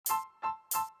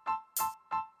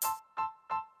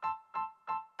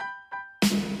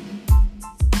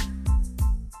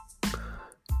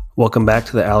Welcome back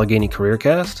to the Allegheny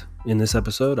CareerCast. In this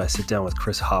episode, I sit down with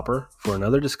Chris Hopper for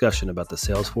another discussion about the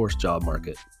Salesforce job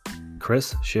market.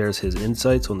 Chris shares his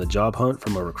insights on the job hunt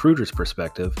from a recruiter's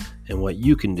perspective and what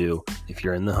you can do if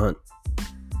you're in the hunt.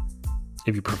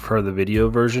 If you prefer the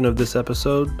video version of this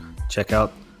episode, check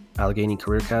out Allegheny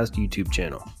CareerCast YouTube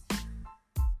channel.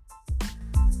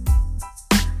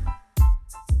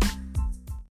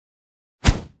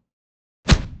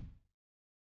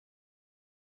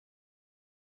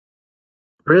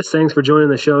 Chris, thanks for joining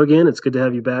the show again. It's good to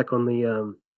have you back on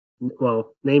the,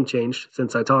 name change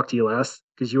since I talked to you last,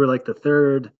 because you were like the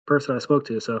third person I spoke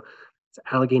to. So it's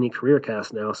Allegheny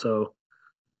CareerCast now. So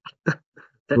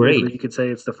technically Great. you could say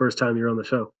it's the first time you're on the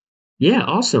show. Yeah,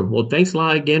 awesome. Well, thanks a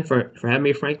lot again for having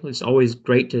me, Franklin. It's always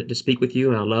great to speak with you.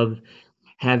 And I love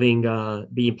having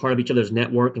being part of each other's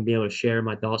network and being able to share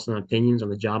my thoughts and opinions on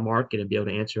the job market and be able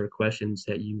to answer questions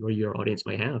that you or your audience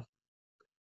may have.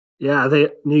 Yeah,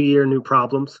 new year, new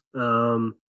problems.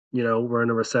 We're in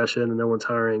a recession and no one's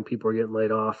hiring. People are getting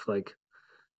laid off. Like,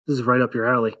 this is right up your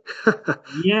alley.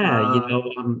 Yeah, uh,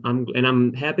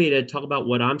 I'm happy to talk about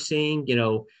what I'm seeing.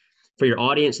 For your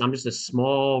audience, I'm just a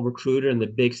small recruiter in the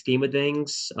big scheme of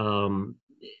things.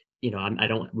 We don't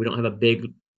have a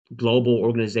big global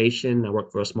organization. I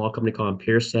work for a small company called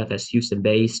PeerStaff that's Houston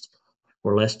based.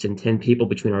 We're less than 10 people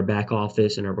between our back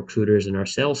office and our recruiters and our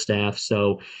sales staff.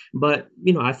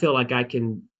 I feel like I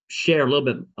can share a little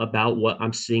bit about what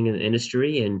I'm seeing in the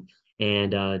industry,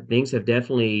 and things have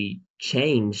definitely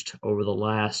changed over the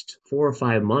last 4 or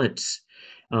 5 months.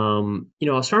 I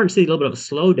was starting to see a little bit of a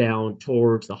slowdown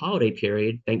towards the holiday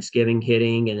period, Thanksgiving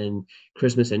hitting, and then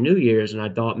Christmas and New Year's. And I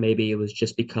thought maybe it was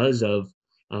just because of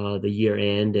the year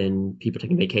end and people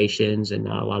taking vacations and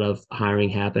not a lot of hiring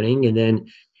happening. And then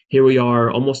here we are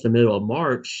almost the middle of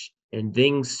March, and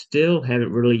things still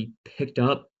haven't really picked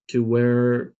up to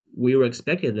where we were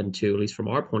expecting them to, at least from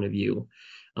our point of view.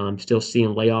 Still seeing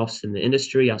layoffs in the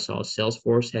industry. I saw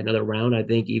Salesforce had another round, I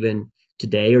think, even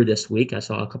today or this week. I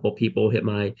saw a couple of people hit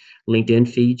my LinkedIn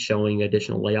feed showing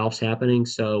additional layoffs happening.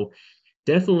 So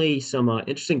definitely some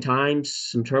interesting times,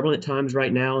 some turbulent times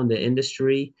right now in the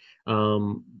industry.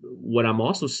 What I'm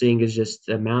also seeing is just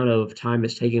the amount of time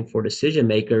it's taking for decision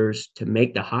makers to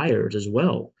make the hires as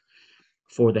well.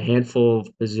 For the handful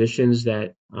of positions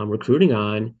that I'm recruiting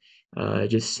on, it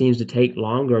just seems to take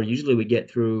longer. Usually we get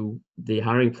through the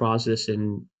hiring process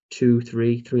in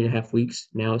 3.5 weeks.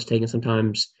 Now it's taking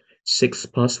sometimes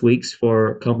 6+ weeks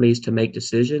for companies to make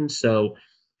decisions. So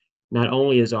not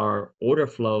only is our order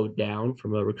flow down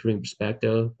from a recruiting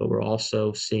perspective, but we're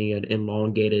also seeing an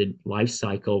elongated life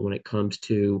cycle when it comes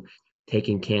to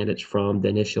taking candidates from the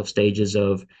initial stages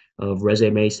of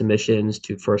resume submissions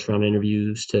to first round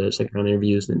interviews to second round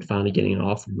interviews and then finally getting an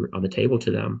offer on the table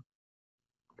to them.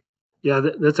 yeah,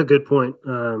 that's a good point.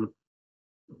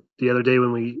 The other day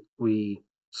when we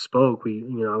spoke,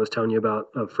 I was telling you about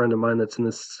a friend of mine that's in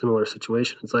this similar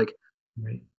situation. It's like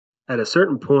Right. at a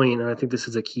certain point, and I think this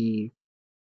is a key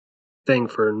thing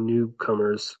for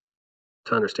newcomers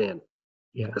to understand.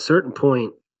 Yeah, At a certain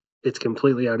point, it's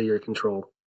completely out of your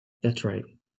control. that's right.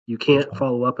 You That's can't right.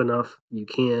 follow up enough. You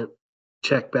can't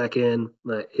check back in.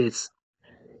 Like,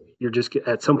 you're just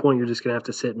at some point you're just gonna have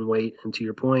to sit and wait. And to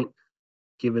your point,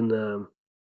 given the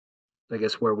I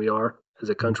guess where we are as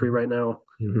a country Hmm. right now,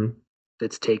 Hmm.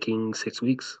 it's taking 6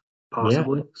 weeks Yeah,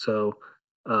 possibly. So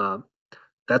uh,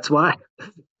 that's why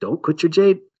don't quit your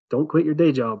day. Don't quit your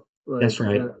day job. that's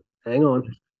Like, right. hang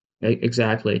on.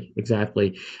 Exactly,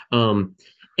 exactly.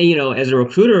 As a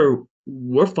recruiter,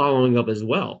 we're following up as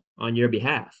well on your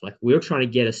behalf. Like we're trying to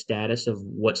get a status of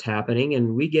what's happening,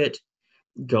 and we get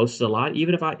ghosted a lot.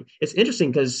 It's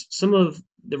interesting because some of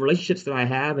the relationships that I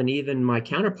have, and even my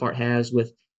counterpart has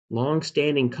with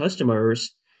long-standing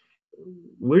customers,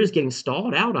 we're just getting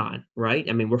stalled out on, right?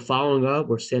 I mean, we're following up,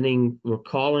 we're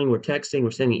calling, we're texting,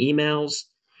 we're sending emails.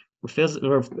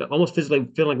 We're almost physically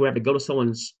feeling like we have to go to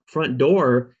someone's front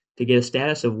door to get a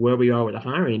status of where we are with the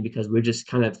hiring because we're just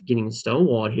kind of getting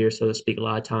stonewalled here, so to speak, a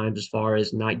lot of times as far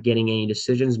as not getting any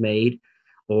decisions made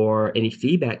or any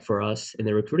feedback for us in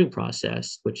the recruiting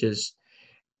process, which is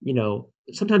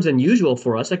sometimes unusual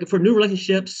for us. Like for new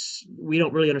relationships, we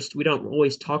don't really understand. We don't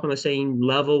always talk on the same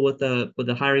level with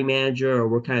the hiring manager, or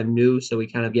we're kind of new, so we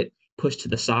kind of get pushed to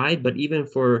the side. But even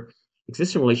for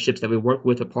existing relationships that we work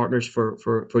with partners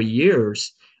for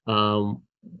years, um,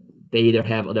 they either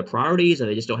have other priorities, or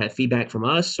they just don't have feedback from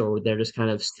us, or they're just kind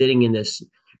of sitting in this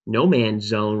no man's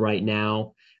zone right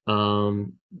now.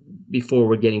 Um, Before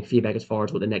we're getting feedback as far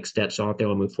as what the next steps are, if they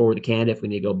want to move forward with the candidate, if we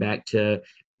need to go back to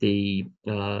the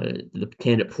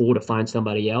candidate pool to find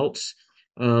somebody else.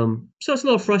 So it's a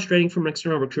little frustrating from an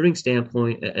external recruiting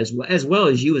standpoint, as well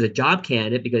as you as a job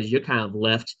candidate, because you're kind of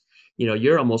left,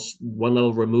 you're almost one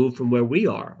level removed from where we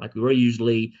are. Like we're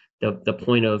usually the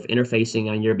point of interfacing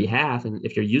on your behalf, and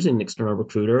if you're using an external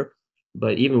recruiter,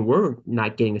 but even we're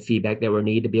not getting the feedback that we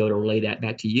need to be able to relay that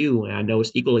back to you. And I know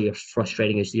it's equally as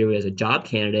frustrating as you as a job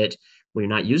candidate when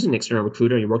you're not using an external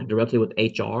recruiter and you're working directly with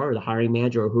HR or the hiring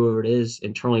manager or whoever it is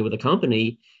internally with the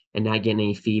company and not getting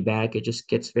any feedback. It just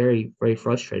gets very, very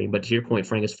frustrating. But to your point,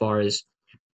 Frank, as far as,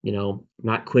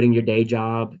 not quitting your day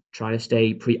job, trying to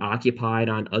stay preoccupied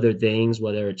on other things,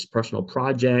 whether it's personal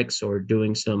projects or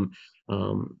doing some,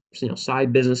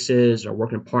 side businesses or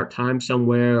working part-time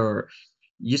somewhere, or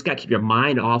you just got to keep your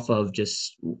mind off of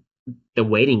just the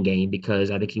waiting game,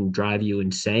 because I think it can drive you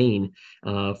insane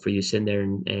for you sitting there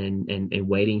and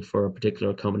waiting for a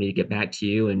particular company to get back to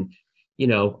you. And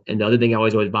the other thing I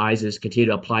always advise is continue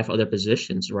to apply for other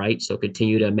positions, right? So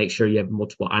continue to make sure you have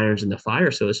multiple irons in the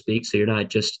fire, so to speak. So you're not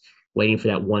just waiting for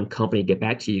that one company to get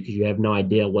back to you because you have no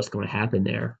idea what's going to happen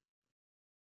there.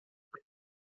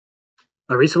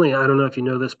 Recently, I don't know if you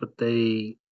know this, but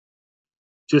they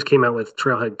just came out with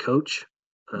Trailhead Coach.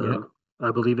 Yeah.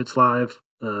 I believe it's live,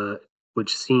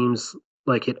 which seems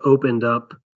like it opened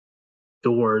up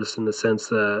doors in the sense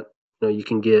that you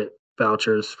can get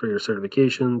vouchers for your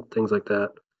certification, things like that.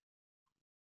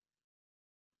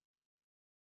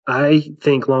 I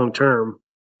think long term,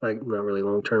 like not really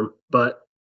long term, but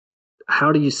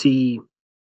how do you see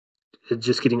it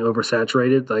just getting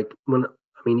oversaturated? Like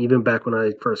even back when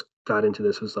I first got into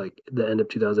this was like the end of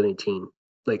 2018.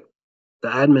 Like the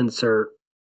admin cert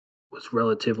was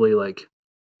relatively like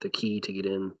the key to get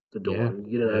in the door. Yeah.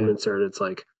 You get an Yeah. admin cert, it's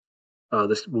like, oh,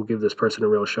 this will give this person a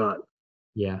real shot.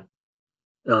 Yeah.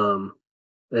 Um,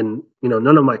 and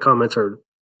none of my comments are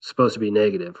supposed to be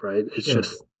negative, right? It's Sure.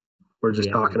 just we're just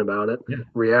Reality. talking about it. Yeah. Yeah.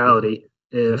 Reality,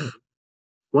 Yeah. if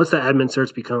once the admin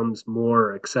search becomes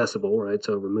more accessible, right?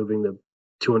 So removing the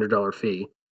 $200 fee,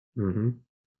 Mm-hmm.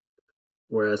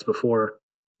 whereas before,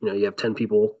 you have 10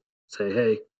 people say,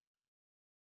 hey,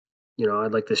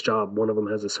 I'd like this job. One of them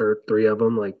has a cert, three of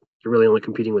them, like you're really only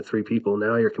competing with three people.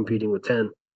 Now you're competing with 10.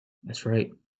 That's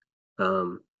right.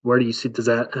 Where do you see, does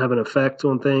that have an effect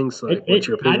on things? Like, what's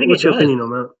your I opinion? think it What's your does. opinion on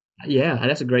that? Yeah,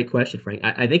 that's a great question, Frank.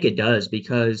 I think it does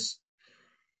because,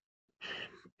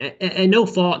 and no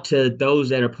fault to those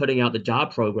that are putting out the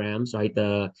job programs, right?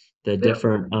 The Yeah.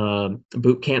 different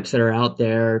boot camps that are out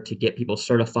there to get people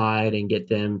certified and get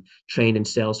them trained in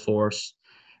Salesforce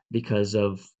because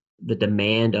of the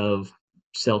demand of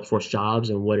Salesforce jobs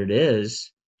and what it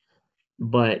is.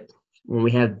 But when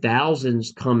we have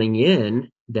thousands coming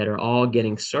in that are all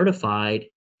getting certified,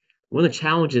 one of the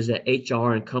challenges that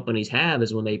HR and companies have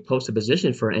is when they post a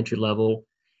position for entry level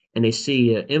and they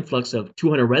see an influx of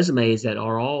 200 resumes that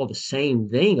are all the same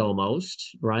thing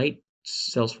almost, right?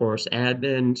 Salesforce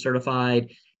admin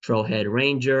certified, Trailhead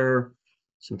Ranger,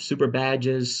 some super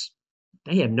badges.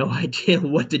 They have no idea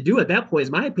what to do at that point,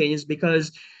 is my opinion, is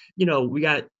because, we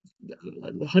got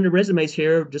 100 resumes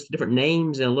here, just different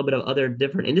names and a little bit of other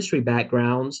different industry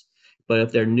backgrounds. But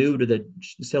if they're new to the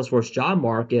Salesforce job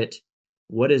market,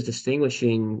 what is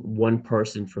distinguishing one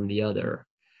person from the other?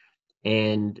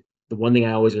 And the one thing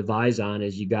I always advise on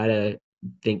is you got to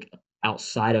think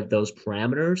outside of those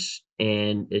parameters.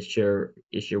 And it's your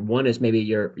one is maybe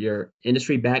your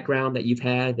industry background that you've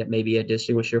had that may be a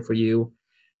distinguisher for you,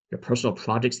 your personal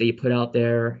projects that you put out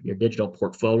there, your digital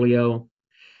portfolio.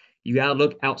 You got to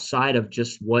look outside of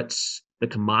just what's the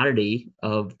commodity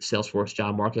of Salesforce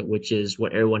job market, which is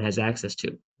what everyone has access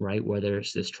to, right? Whether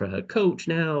it's this Trailhead Coach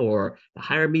now, or the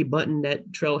Hire Me button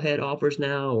that Trailhead offers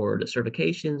now, or the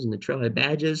certifications and the Trailhead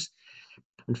badges.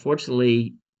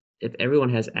 Unfortunately, if everyone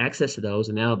has access to those,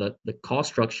 and now the cost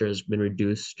structure has been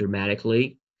reduced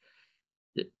dramatically,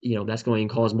 that's going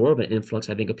to cause more of an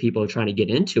influx, I think, of people trying to get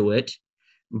into it.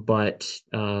 But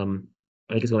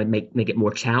I think it's going to make it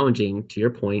more challenging, to your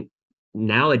point,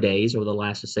 nowadays over the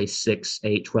last, let's say, 6,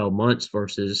 8, 12 months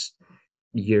versus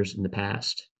years in the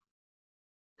past.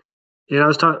 Yeah, I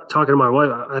was talking to my wife.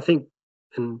 I think,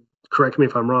 and correct me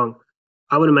if I'm wrong,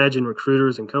 I would imagine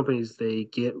recruiters and companies, they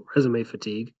get resume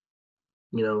fatigue.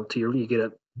 You get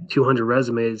a 200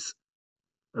 resumes.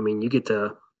 I mean, you get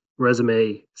to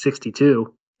resume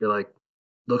 62. You're like,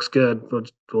 looks good.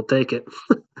 We'll take it.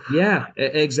 Yeah,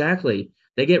 exactly.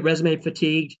 They get resume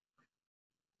fatigued.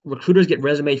 Recruiters get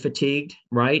resume fatigued,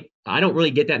 right? I don't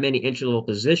really get that many entry level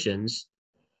positions,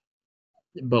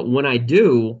 but when I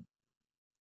do,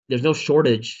 there's no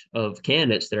shortage of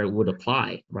candidates that would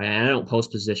apply, right? I don't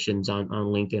post positions on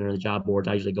LinkedIn or the job boards.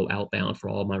 I usually go outbound for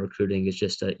all my recruiting. It's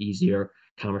just an easier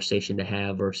conversation to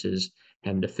have versus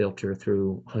having to filter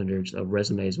through hundreds of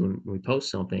resumes when we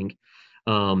post something.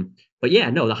 But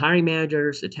yeah, no, the hiring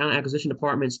managers, the talent acquisition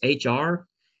departments, HR,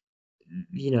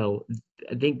 you know,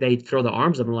 I think they throw the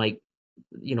arms up and like,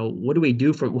 what do we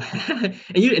do for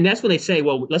and that's when they say,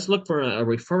 well, let's look for a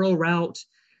referral route.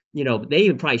 They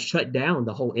even probably shut down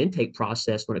the whole intake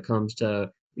process when it comes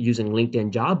to using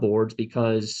LinkedIn job boards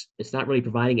because it's not really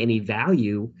providing any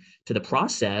value to the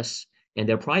process. And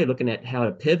they're probably looking at how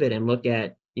to pivot and look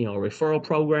at, a referral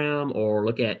program or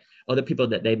look at other people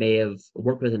that they may have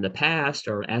worked with in the past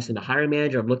or asking the hiring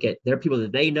manager or look at their people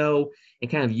that they know and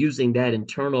kind of using that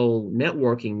internal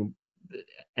networking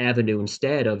avenue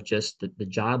instead of just the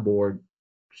job board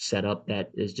setup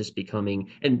that is just becoming,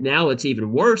 and now it's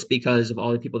even worse because of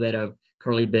all the people that have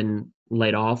currently been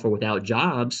laid off or without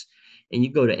jobs. And you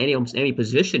go to almost any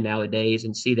position nowadays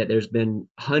and see that there's been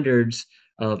hundreds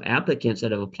of applicants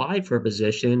that have applied for a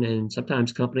position, and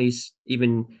sometimes companies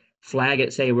even flag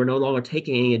it, say we're no longer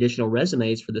taking any additional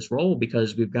resumes for this role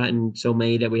because we've gotten so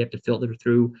many that we have to filter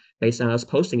through based on us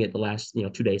posting it the last 2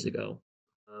 days ago.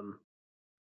 Um,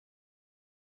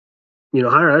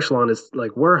 higher echelon is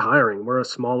like we're hiring. We're a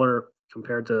smaller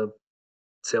compared to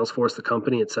Salesforce, the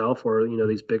company itself, or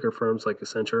these bigger firms like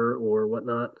Accenture or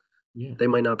whatnot. Yeah. They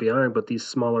might not be hiring, but these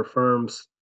smaller firms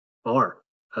are.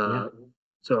 Yeah.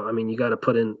 So I mean, you got to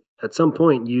put in at some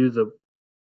point. You, the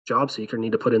job seeker,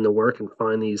 need to put in the work and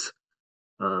find these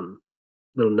um,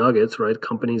 little nuggets, right?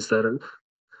 Companies that are.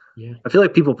 Yeah. I feel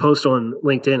like people post on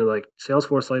LinkedIn and like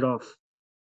Salesforce laid off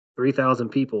 3,000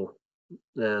 people.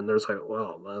 And there's like,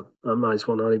 well, I might as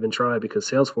well not even try because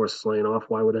Salesforce is laying off.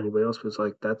 Why would anybody else? Was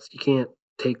like, you can't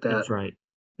take that. That's right.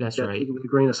 You That's got to take right. it with a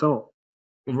grain of salt.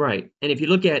 Right. And if you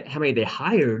look at how many they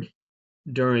hired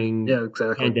during Yeah,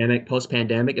 exactly. pandemic, post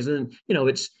pandemic, isn't,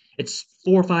 it's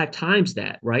 4 or 5 times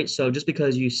that, right? So just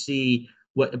because you see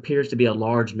what appears to be a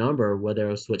large number,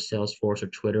 whether it's with Salesforce or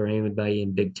Twitter or anybody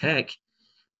in big tech,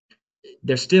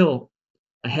 they're still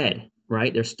ahead,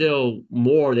 right? They're still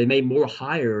more, they made more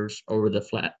hires over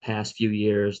the past few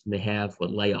years than they have with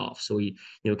layoffs. So we,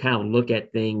 kind of look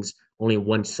at things only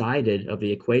one sided of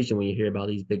the equation when you hear about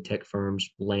these big tech firms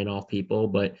laying off people.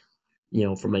 But,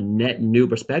 from a net new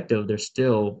perspective, they're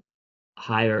still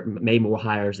made more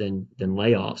hires than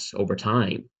layoffs over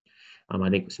time. I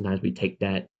think sometimes we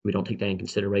don't take that in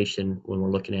consideration when we're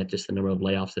looking at just the number of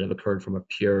layoffs that have occurred from a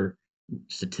pure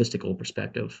statistical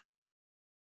perspective.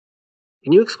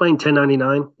 Can you explain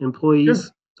 1099 employees?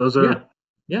 Sure. Those Yeah. are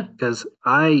Yeah. because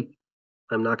I'm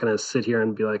not going to sit here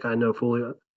and be like I know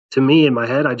fully. To me, in my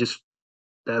head, I just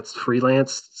that's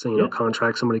freelance. So Yeah.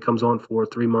 contract somebody comes on for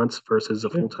 3 months versus a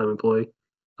full Sure. time employee.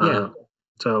 Yeah.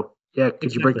 So yeah,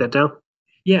 could you break Exactly. that down?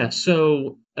 Yeah.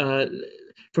 So,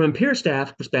 from a peer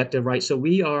staff perspective, right? So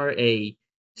we are a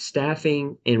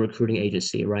staffing and recruiting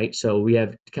agency, right? So we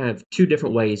have kind of two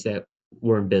different ways that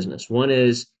we're in business. One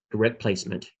is direct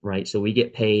placement, right? So we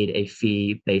get paid a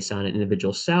fee based on an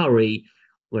individual salary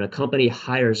when a company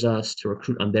hires us to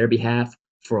recruit on their behalf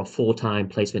for a full-time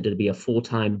placement to be a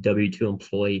full-time W-2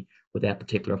 employee with that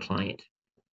particular client.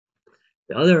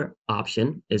 The other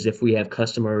option is if we have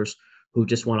customers who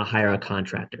just want to hire a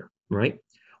contractor, right?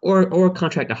 Or a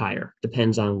contract to hire,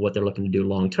 depends on what they're looking to do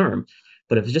long term.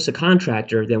 But if it's just a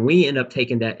contractor, then we end up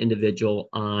taking that individual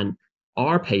on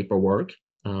our paperwork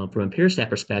from a peer staff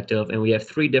perspective, and we have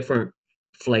three different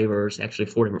flavors, actually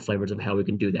four different flavors of how we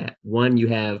can do that. One, you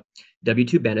have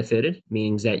W-2 benefited,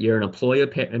 means that you're an employee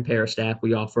and pair staff.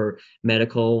 We offer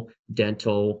medical,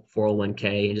 dental,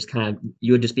 401k, and just kind of,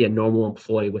 you would just be a normal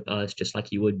employee with us, just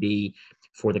like you would be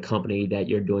for the company that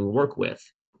you're doing work with.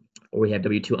 Or we have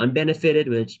W-2 unbenefited,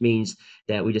 which means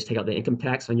that we just take out the income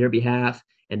tax on your behalf,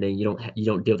 and then you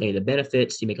don't deal with any of the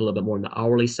benefits. You make a little bit more on the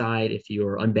hourly side if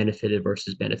you're unbenefited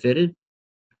versus benefited.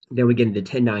 Then we get into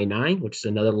 1099, which is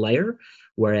another layer,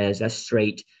 whereas that's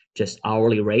straight just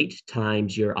hourly rate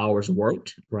times your hours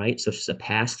worked, right? So it's just a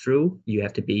pass through. You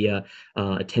have to be a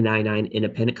 1099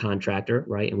 independent contractor,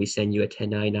 right? And we send you a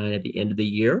 1099 at the end of the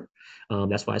year.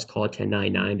 That's why it's called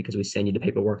 1099 because we send you the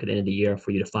paperwork at the end of the year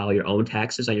for you to file your own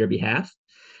taxes on your behalf.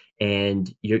 And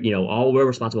all we're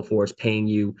responsible for is paying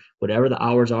you whatever the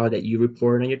hours are that you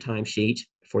reported on your timesheet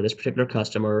for this particular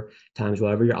customer times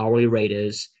whatever your hourly rate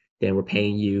is. Then we're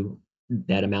paying you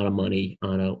that amount of money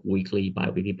on a weekly,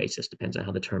 bi-weekly basis, depends on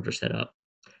how the terms are set up.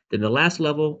 Then the last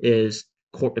level is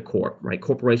corp to corp, right?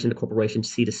 Corporation to corporation,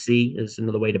 C to C is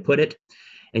another way to put it.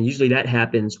 And usually that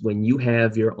happens when you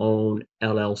have your own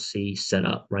LLC set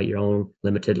up, right? Your own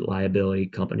limited liability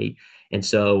company. And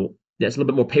so there's a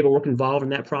little bit more paperwork involved in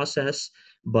that process,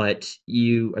 but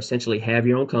you essentially have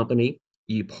your own company.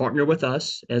 You partner with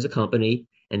us as a company,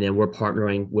 and then we're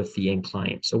partnering with the end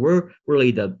client. So we're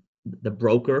really the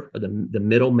broker or the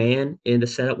middleman in the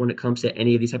setup when it comes to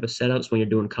any of these type of setups when you're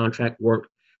doing contract work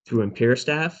through Impera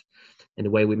staff. And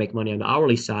the way we make money on the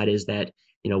hourly side is that,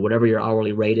 whatever your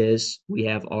hourly rate is, we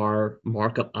have our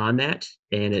markup on that.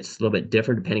 And it's a little bit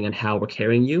different depending on how we're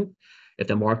carrying you. If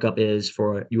the markup is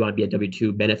for you want to be a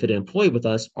W-2 benefited employee with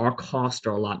us, our costs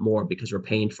are a lot more because we're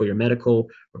paying for your medical,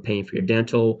 we're paying for your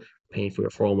dental, we're paying for your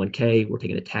 401k, we're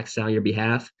taking the tax on your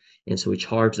behalf. And so we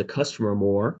charge the customer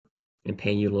more and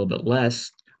paying you a little bit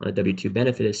less on the W-2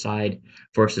 benefited side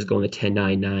versus going the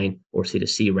 1099 or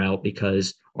C2C route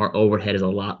because our overhead is a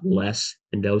lot less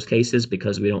in those cases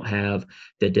because we don't have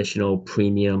the additional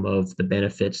premium of the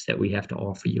benefits that we have to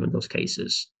offer you in those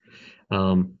cases.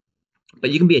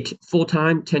 But you can be a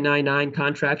full-time 1099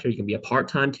 contractor. You can be a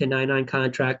part-time 1099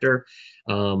 contractor.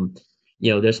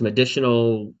 There's some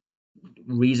additional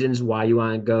reasons why you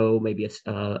want to go maybe set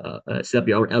up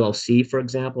your own LLC, for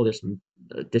example. There's some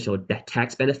additional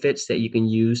tax benefits that you can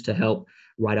use to help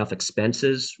write off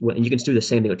expenses. And you can do the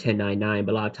same thing with 1099,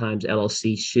 but a lot of times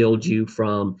LLC shields you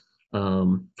from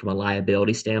a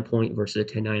liability standpoint versus a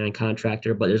 1099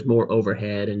 contractor, but there's more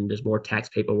overhead and there's more tax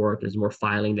paperwork. There's more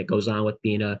filing that goes on with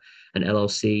being an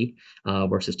LLC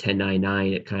versus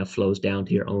 1099. It kind of flows down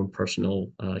to your own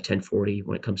personal 1040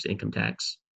 when it comes to income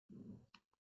tax.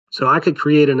 So I could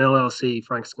create an LLC,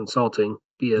 Frank's Consulting,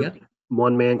 be a Yep.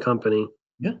 one-man company,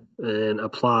 Yeah. and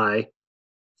apply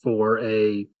for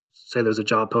say there's a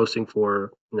job posting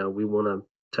for, we want a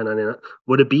 1099.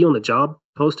 Would it be on the job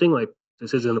posting? Like,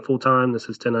 this isn't a full-time, this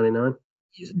is 1099?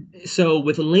 So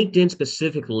with LinkedIn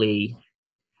specifically,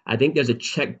 I think there's a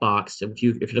checkbox if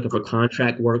you're looking for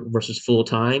contract work versus full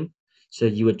time. So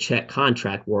you would check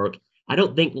contract work. I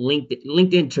don't think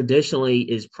LinkedIn traditionally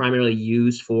is primarily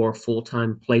used for full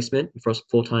time placement for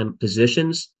full time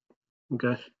positions.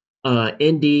 Okay.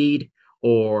 Indeed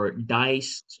or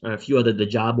Dice, or a few other the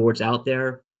job boards out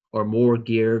there are more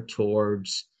geared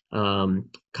towards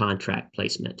contract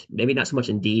placement. Maybe not so much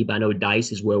Indeed, but I know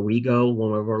Dice is where we go when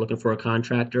we're looking for a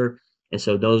contractor. And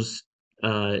so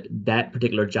that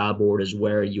particular job board is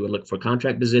where you would look for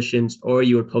contract positions, or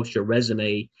you would post your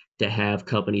resume to have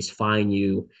companies find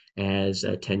you as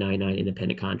a 1099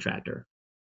 independent contractor.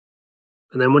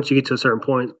 And then once you get to a certain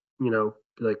point,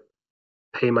 like,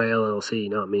 pay my LLC,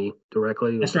 not me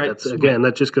directly. That's right. That's again,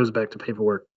 that just goes back to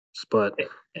paperwork. But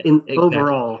Exactly.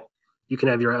 Overall, you can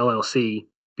have your LLC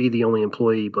be the only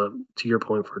employee, but to your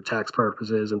point, for tax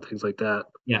purposes and things like that,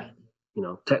 Yeah.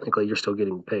 Technically you're still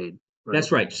getting paid. Right?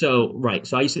 That's right. So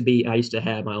I used to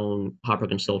have my own Hopper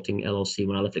Consulting LLC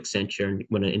when I left Accenture and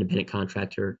when an independent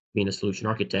contractor being a solution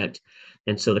architect.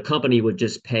 And so the company would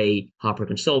just pay Hopper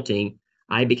Consulting.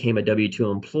 I became a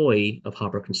W-2 employee of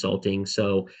Hopper Consulting.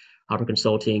 So Hopper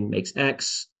Consulting makes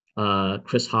X.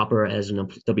 Chris Hopper as a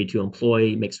W-2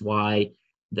 employee makes Y.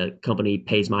 The company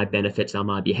pays my benefits on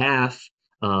my behalf,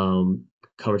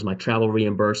 covers my travel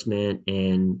reimbursement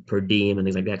and per diem and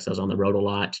things like that because I was on the road a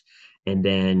lot. And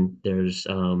then there's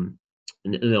a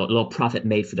little profit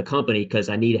made for the company because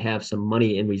I need to have some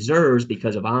money in reserves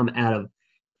because if I'm out of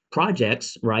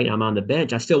projects, right, I'm on the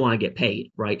bench, I still want to get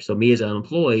paid, right? So me as an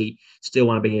employee still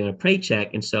want to be in a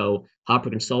paycheck. And so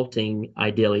Hopper Consulting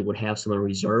ideally would have some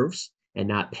reserves and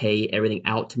not pay everything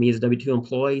out to me as a W-2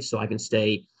 employee. So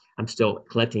I'm still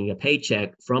collecting a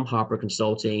paycheck from Hopper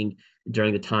Consulting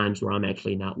during the times where I'm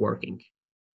actually not working.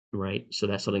 Right. So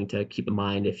that's something to keep in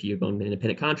mind if you're going the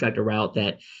independent contractor route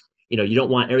that, you don't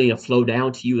want everything to flow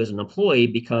down to you as an employee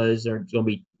because there's going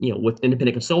to be, with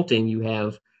independent consulting, you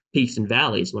have peaks and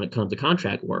valleys when it comes to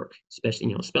contract work,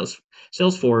 especially,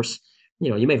 Salesforce,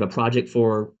 you may have a project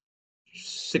for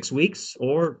 6 weeks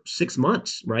or 6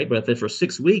 months, right? But if it's for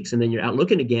 6 weeks and then you're out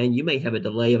looking again, you may have a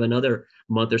delay of another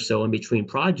month or so in between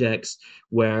projects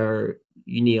where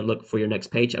you need to look for your next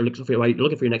paycheck. While you're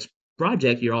looking for your next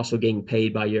project, you're also getting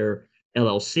paid by your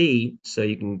LLC, so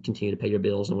you can continue to pay your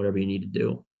bills and whatever you need to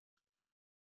do.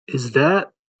 Is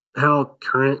that how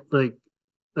current, like,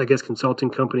 I guess consulting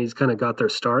companies kind of got their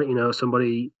start?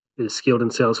 Somebody is skilled in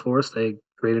Salesforce, they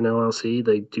create an LLC,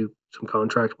 they do some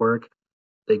contract work,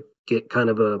 they get kind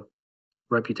of a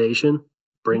reputation,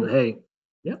 hey,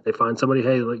 Yeah. they find somebody,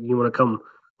 hey, like, you want to come,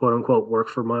 quote unquote, work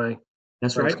for my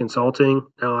That's right. Consulting.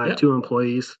 Now I have Yep. 2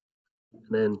 employees. And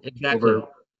then Exactly.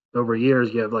 over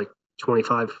years, you have like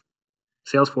 25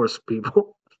 Salesforce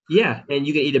people. Yeah, and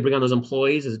you can either bring on those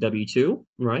employees as W-2,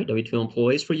 right? W-2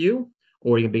 employees for you,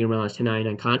 or you can bring them around as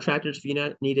 1099 contractors if you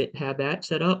not need to have that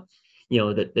set up.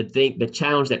 The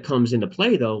challenge that comes into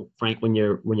play though, Frank, when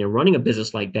you're running a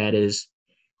business like that is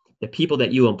the people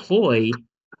that you employ,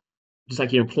 just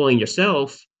like you're employing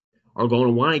yourself, are going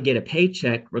to want to get a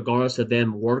paycheck regardless of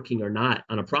them working or not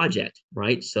on a project,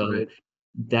 right? So Right.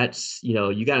 that's,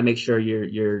 you got to make sure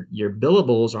your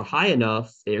billables are high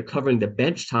enough that you're covering the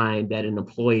bench time that an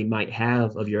employee might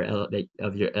have of your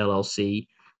LLC,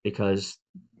 because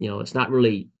it's not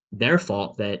really their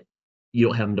fault that you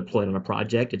don't have them deployed on a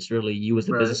project. It's really you as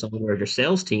the Right. business owner of your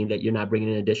sales team that you're not bringing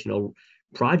in additional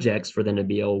projects for them to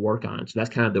be able to work on. So that's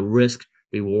kind of the risk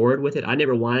reward with it. I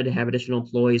never wanted to have additional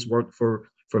employees work for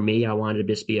me. I wanted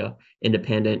to just be a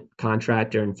independent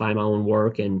contractor and find my own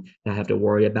work and not have to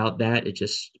worry about that. It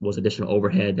just was additional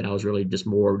overhead that I was really just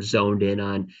more zoned in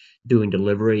on doing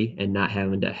delivery and not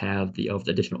having to have of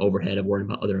the additional overhead of worrying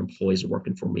about other employees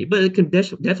working for me. But it can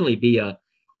definitely be a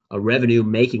revenue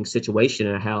making situation,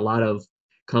 and how a lot of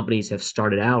companies have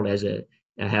started out as a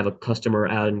I have a customer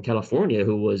out in California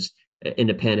who was an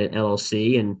independent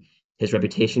LLC, and his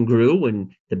reputation grew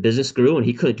and the business grew, and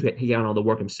he got on all the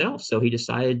work himself. So he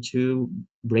decided to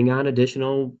bring on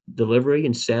additional delivery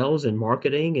and sales and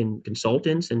marketing and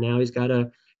consultants. And now he's got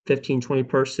a 15, 20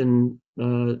 person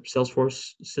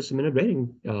Salesforce system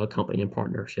integrating company and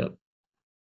partnership.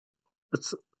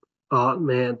 That's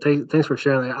man. Thanks for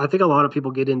sharing that. I think a lot of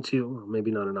people get into, well, maybe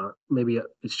not or not. Maybe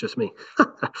it's just me.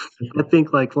 I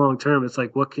think like long term, it's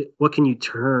like what can you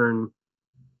turn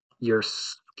your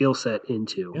skill set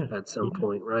into Yeah. at some Yeah.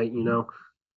 point, right?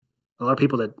 A lot of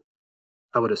people that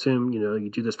I would assume, you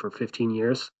do this for 15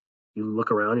 years. You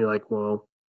look around, you're like, well,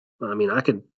 I mean, I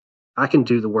can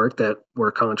do the work that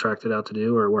we're contracted out to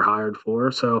do or we're hired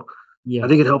for. So I Yeah.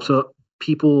 think it helps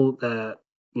people that,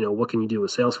 what can you do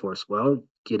with Salesforce? Well,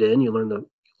 get in, you learn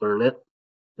it.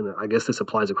 And I guess this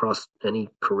applies across any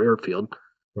career field.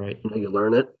 Right. You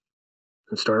learn it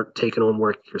and start taking on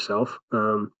work yourself.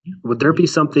 Yeah. Would there be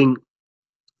something,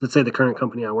 let's say the current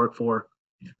company I work for,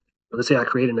 let's say I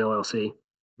create an LLC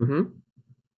Mm-hmm.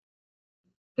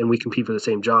 and we compete for the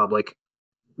same job, like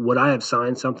would I have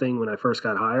signed something when I first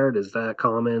got hired? Is that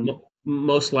common?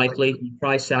 Most Like, likely, you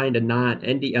probably signed a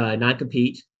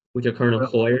non-compete with your current well,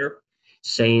 employer,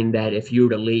 saying that if you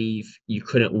were to leave, you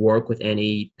couldn't work with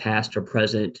any past or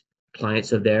present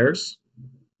clients of theirs,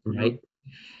 mhm, right?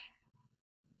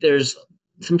 There's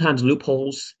sometimes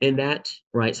loopholes in that,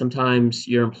 right? Sometimes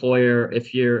your employer,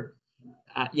 if you're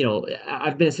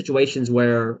I've been in situations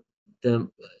where the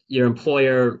your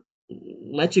employer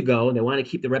let you go and they want to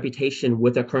keep the reputation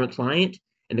with their current client,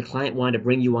 and the client wanted to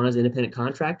bring you on as an independent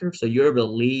contractor. So you're able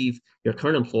to leave your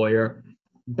current employer,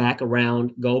 back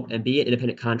around, go and be an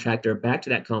independent contractor back to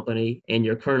that company, and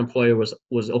your current employer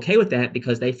was okay with that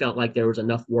because they felt like there was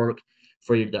enough work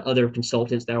for the other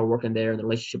consultants that were working there, and the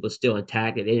relationship was still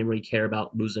intact. They didn't really care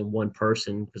about losing one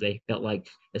person because they felt like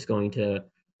it's going to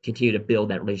continue to build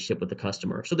that relationship with the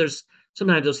customer. So there's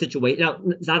sometimes those situations. Now,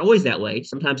 it's not always that way.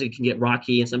 Sometimes it can get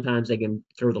rocky, and sometimes they can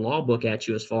throw the law book at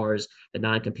you as far as the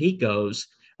non-compete goes.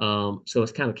 So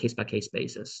it's kind of case by case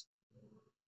basis.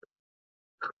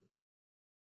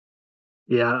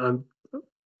 yeah,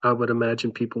 I would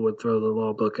imagine people would throw the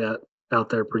law book out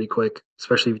there pretty quick,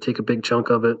 especially if you take a big chunk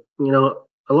of it.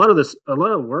 A lot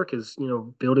of work is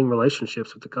building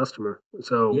relationships with the customer.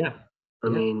 So Yeah, I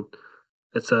yeah, mean,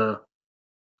 it's a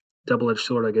double-edged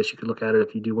sword, I guess you could look at it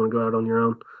if you do want to go out on your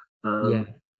own. yeah. Um,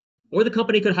 Or the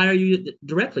company could hire you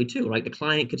directly too. Like the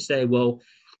client could say, "Well,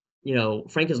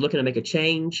 Frank is looking to make a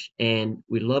change, and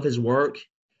we love his work.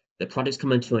 The project's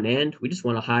coming to an end. We just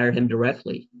want to hire him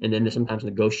directly." And then sometimes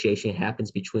negotiation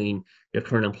happens between your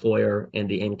current employer and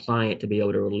the end client to be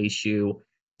able to release you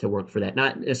to work for that,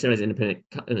 not necessarily as an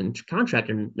independent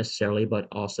contractor necessarily, but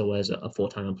also as a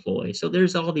full-time employee. So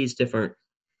there's all these different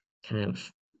kind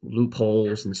of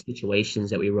loopholes and situations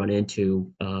that we run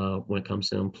into when it comes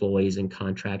to employees and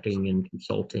contracting and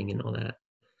consulting and all that.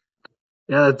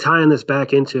 yeah, tying this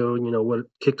back into what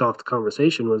kicked off the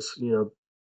conversation was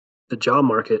the job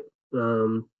market.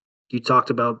 You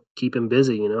talked about keeping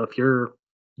busy. If you're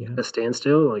Yeah, a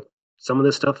standstill, like some of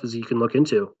this stuff is you can look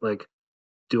into. Like,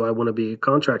 do I want to be a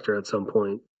contractor at some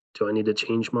point? Do I need to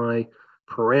change my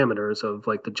parameters of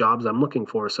like the jobs I'm looking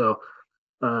for? So,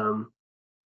 um,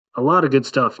 a lot of good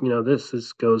stuff.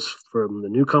 This goes from the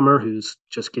newcomer who's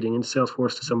just getting into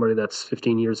Salesforce to somebody that's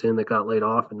 15 years in that got laid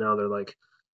off and now they're like,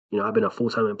 I've been a full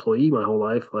time employee my whole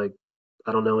life. Like,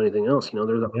 I don't know anything else. yeah,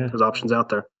 There's options out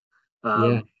there. yeah.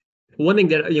 Um, One thing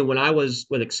that when I was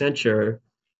with Accenture,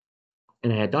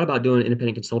 and I had thought about doing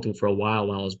independent consulting for a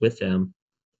while I was with them,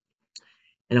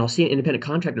 and I was seeing independent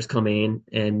contractors come in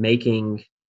and making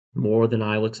more than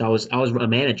I was. I was a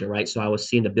manager, right? So I was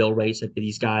seeing the bill rates that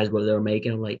these guys, what they were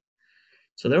making. I'm like,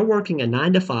 so they're working a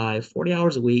 9 to 5, 40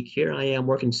 hours a week. Here I am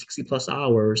working 60 plus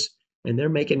hours, and they're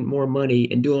making more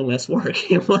money and doing less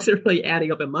work. It wasn't really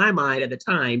adding up in my mind at the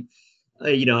time.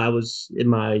 I was in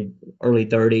my early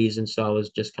 30s, and so I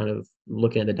was just kind of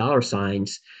looking at the dollar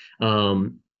signs.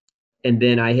 Um, and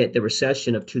then I hit the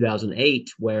recession of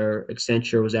 2008, where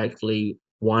Accenture was actually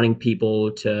wanting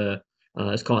people to,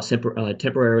 it's called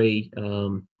temporary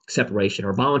separation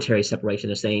or voluntary separation.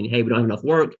 They're saying, hey, we don't have enough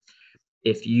work.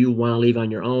 If you want to leave on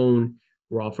your own,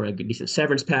 we're offering a decent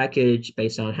severance package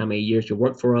based on how many years you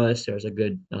work for us. There's a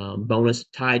good bonus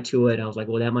tied to it. I was like,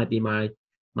 well, that might be my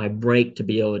break to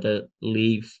be able to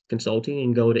leave consulting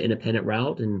and go to independent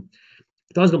route. And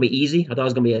I thought it was going to be easy. I thought it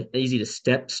was going to be easy to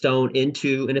step stone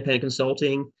into independent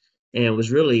consulting, and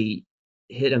was really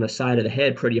hit on the side of the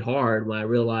head pretty hard when I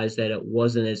realized that it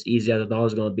wasn't as easy as I thought it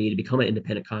was going to be to become an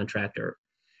independent contractor.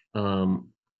 Um,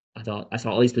 I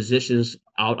saw all these positions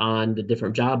out on the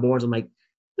different job boards. I'm like,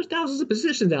 there's thousands of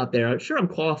positions out there. I'm sure I'm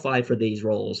qualified for these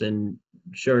roles. And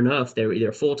sure enough, they're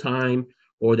either full time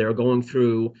or they're going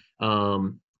through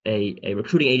a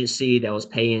recruiting agency that was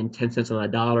paying 10 cents on a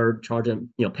dollar, charging,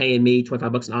 paying me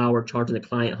 25 bucks an hour, charging the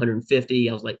client 150.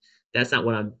 I was like, that's not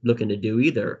what I'm looking to do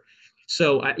either.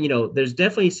 So there's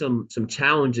definitely some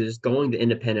challenges going the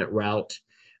independent route.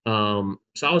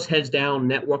 So I was heads down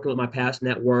networking with my past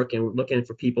network and looking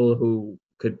for people who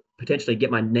could potentially get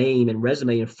my name and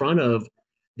resume in front of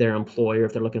their employer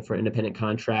if they're looking for an independent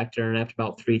contractor. And after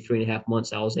about 3.5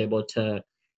 months, I was able to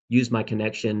use my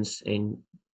connections and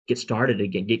get started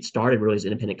really as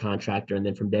an independent contractor. And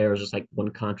then from there, it was just like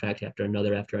one contract after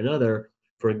another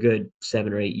for a good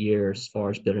 7 or 8 years as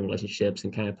far as building relationships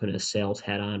and kind of putting a sales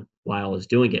hat on while I was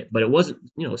doing it. But it wasn't,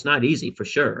 it's not easy for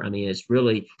sure. I mean, it's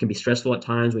really can be stressful at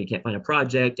times when you can't find a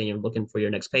project and you're looking for your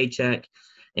next paycheck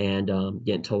and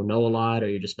getting told no a lot, or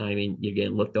you're just not even, you're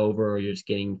getting looked over, or you're just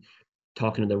getting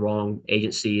talking to the wrong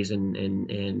agencies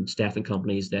and staffing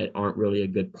companies that aren't really a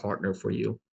good partner for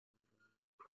you.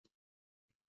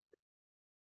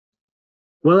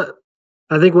 Well,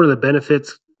 I think one of the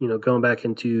benefits, going back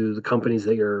into the companies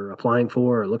that you're applying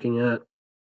for or looking at,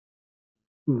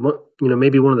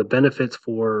 maybe one of the benefits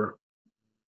for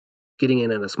getting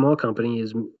in at a small company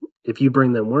is if you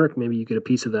bring them work, maybe you get a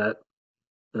piece of that.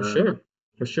 For Um, sure.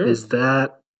 For sure. is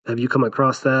that, have you come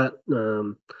across that?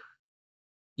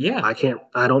 Yeah.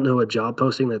 I don't know a job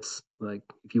posting that's like,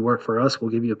 if you work for us, we'll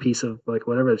give you a piece of like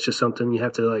whatever. It's just something you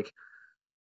have to like,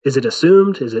 is it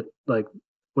assumed? Is it like,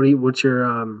 what's your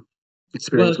Well,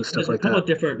 experience with stuff there's a like couple that? of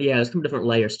different, yeah, there's a couple different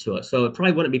layers to it. So it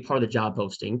probably wouldn't be part of the job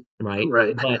posting, right?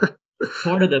 Right. But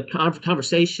part of the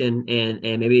conversation and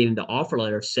maybe even the offer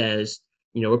letter says,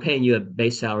 we're paying you a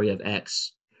base salary of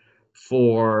X.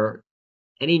 For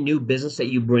any new business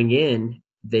that you bring in,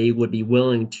 they would be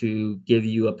willing to give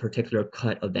you a particular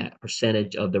cut of that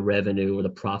percentage of the revenue or the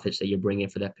profits that you're bringing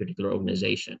for that particular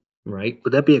organization, right?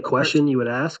 Would that be a That's question you would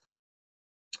ask?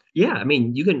 Yeah, I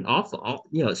mean, you can offer,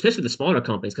 especially the smaller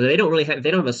companies, because they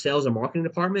don't have a sales or marketing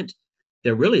department.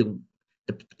 They're really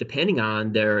depending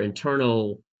on their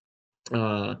internal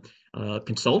uh,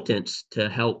 consultants to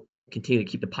help continue to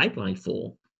keep the pipeline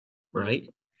full, Right.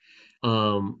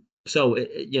 right? So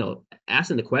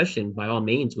asking the question by all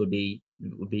means would be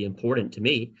important to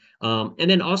me. And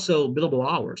then also billable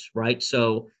hours, right?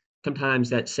 So sometimes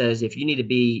that says if you need to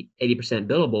be 80%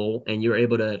 billable and you're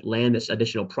able to land this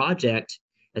additional project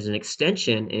as an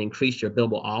extension and increase your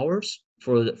billable hours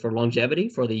for longevity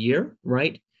for the year,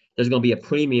 right? There's going to be a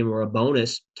premium or a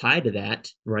bonus tied to that,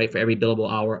 right? For every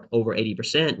billable hour over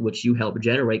 80%, which you help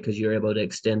generate because you're able to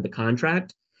extend the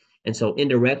contract. And so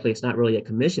indirectly, it's not really a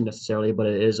commission necessarily, but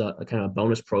it is a kind of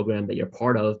bonus program that you're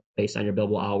part of based on your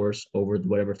billable hours over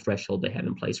whatever threshold they have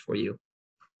in place for you.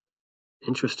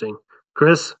 Interesting.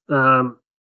 Chris, I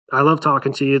love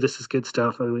talking to you. This is good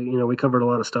stuff. And we covered a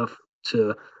lot of stuff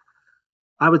to,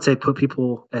 I would say, put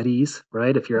people at ease,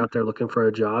 right? If you're out there looking for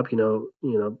a job,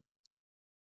 you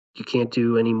can't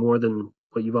do any more than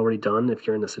what you've already done. If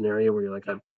you're in a scenario where you're like,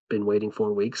 I've been waiting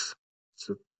 4 weeks,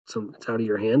 so it's out of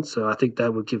your hands. So I think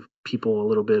that would give people a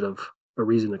little bit of a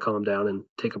reason to calm down and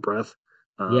take a breath.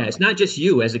 Yeah, Um, it's not just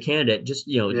you as a candidate. Just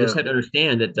yeah, have to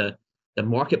understand that the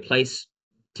marketplace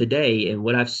today and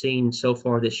what I've seen so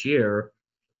far this year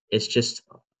is just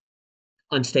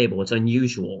unstable. It's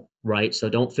unusual, right? So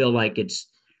don't feel like it's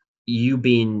you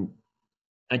being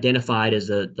identified as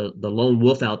the lone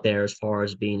wolf out there as far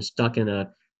as being stuck in a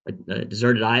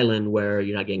deserted island where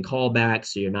you're not getting callbacks,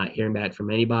 so you're not hearing back from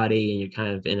anybody, and you're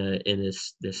kind of in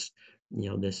this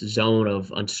zone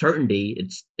of uncertainty.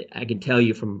 It's I can tell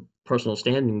you from personal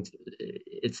standings,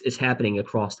 it's happening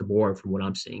across the board from what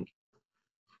I'm seeing.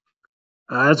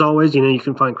 As always, you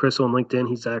can find Chris on LinkedIn.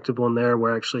 He's active on there.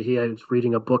 Where actually he is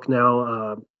reading a book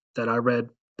now that I read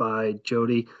by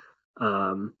Jody.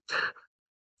 Um,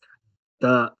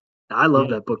 the I love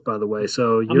Yeah. that book, by the way.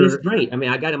 So I mean, it's you're, great. I mean,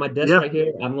 I got it on my desk yeah, right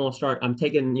here. I'm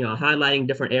taking, highlighting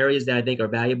different areas that I think are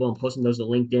valuable and posting those to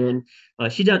LinkedIn.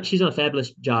 She's done a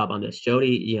fabulous job on this.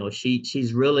 Jody,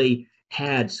 she's really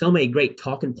had so many great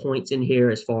talking points in here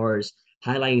as far as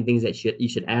highlighting things that you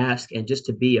should ask and just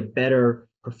to be a better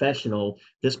professional.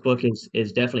 This book is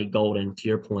definitely golden. To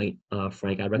your point,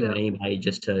 Frank, I yeah, recommend anybody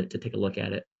just to take a look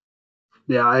at it.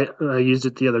 yeah. I used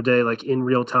it the other day, like in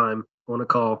real time on a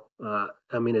call.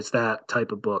 I mean, it's that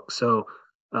type of book. So,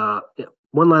 yeah.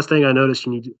 One last thing I noticed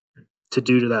you need to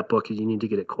do to that book is you need to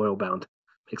get it coil bound.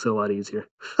 Makes it a lot easier.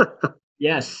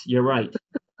 Yes, you're right.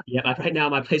 Yeah, right now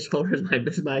my placeholder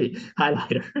is my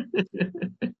highlighter.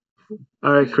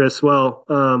 All right, Chris. Well,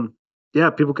 yeah,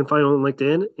 people can find you on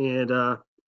LinkedIn, and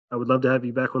I would love to have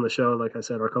you back on the show. Like I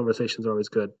said, our conversations are always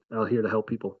good. I'm here to help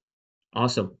people.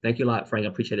 Awesome. Thank you a lot, Frank. I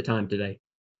appreciate the time today.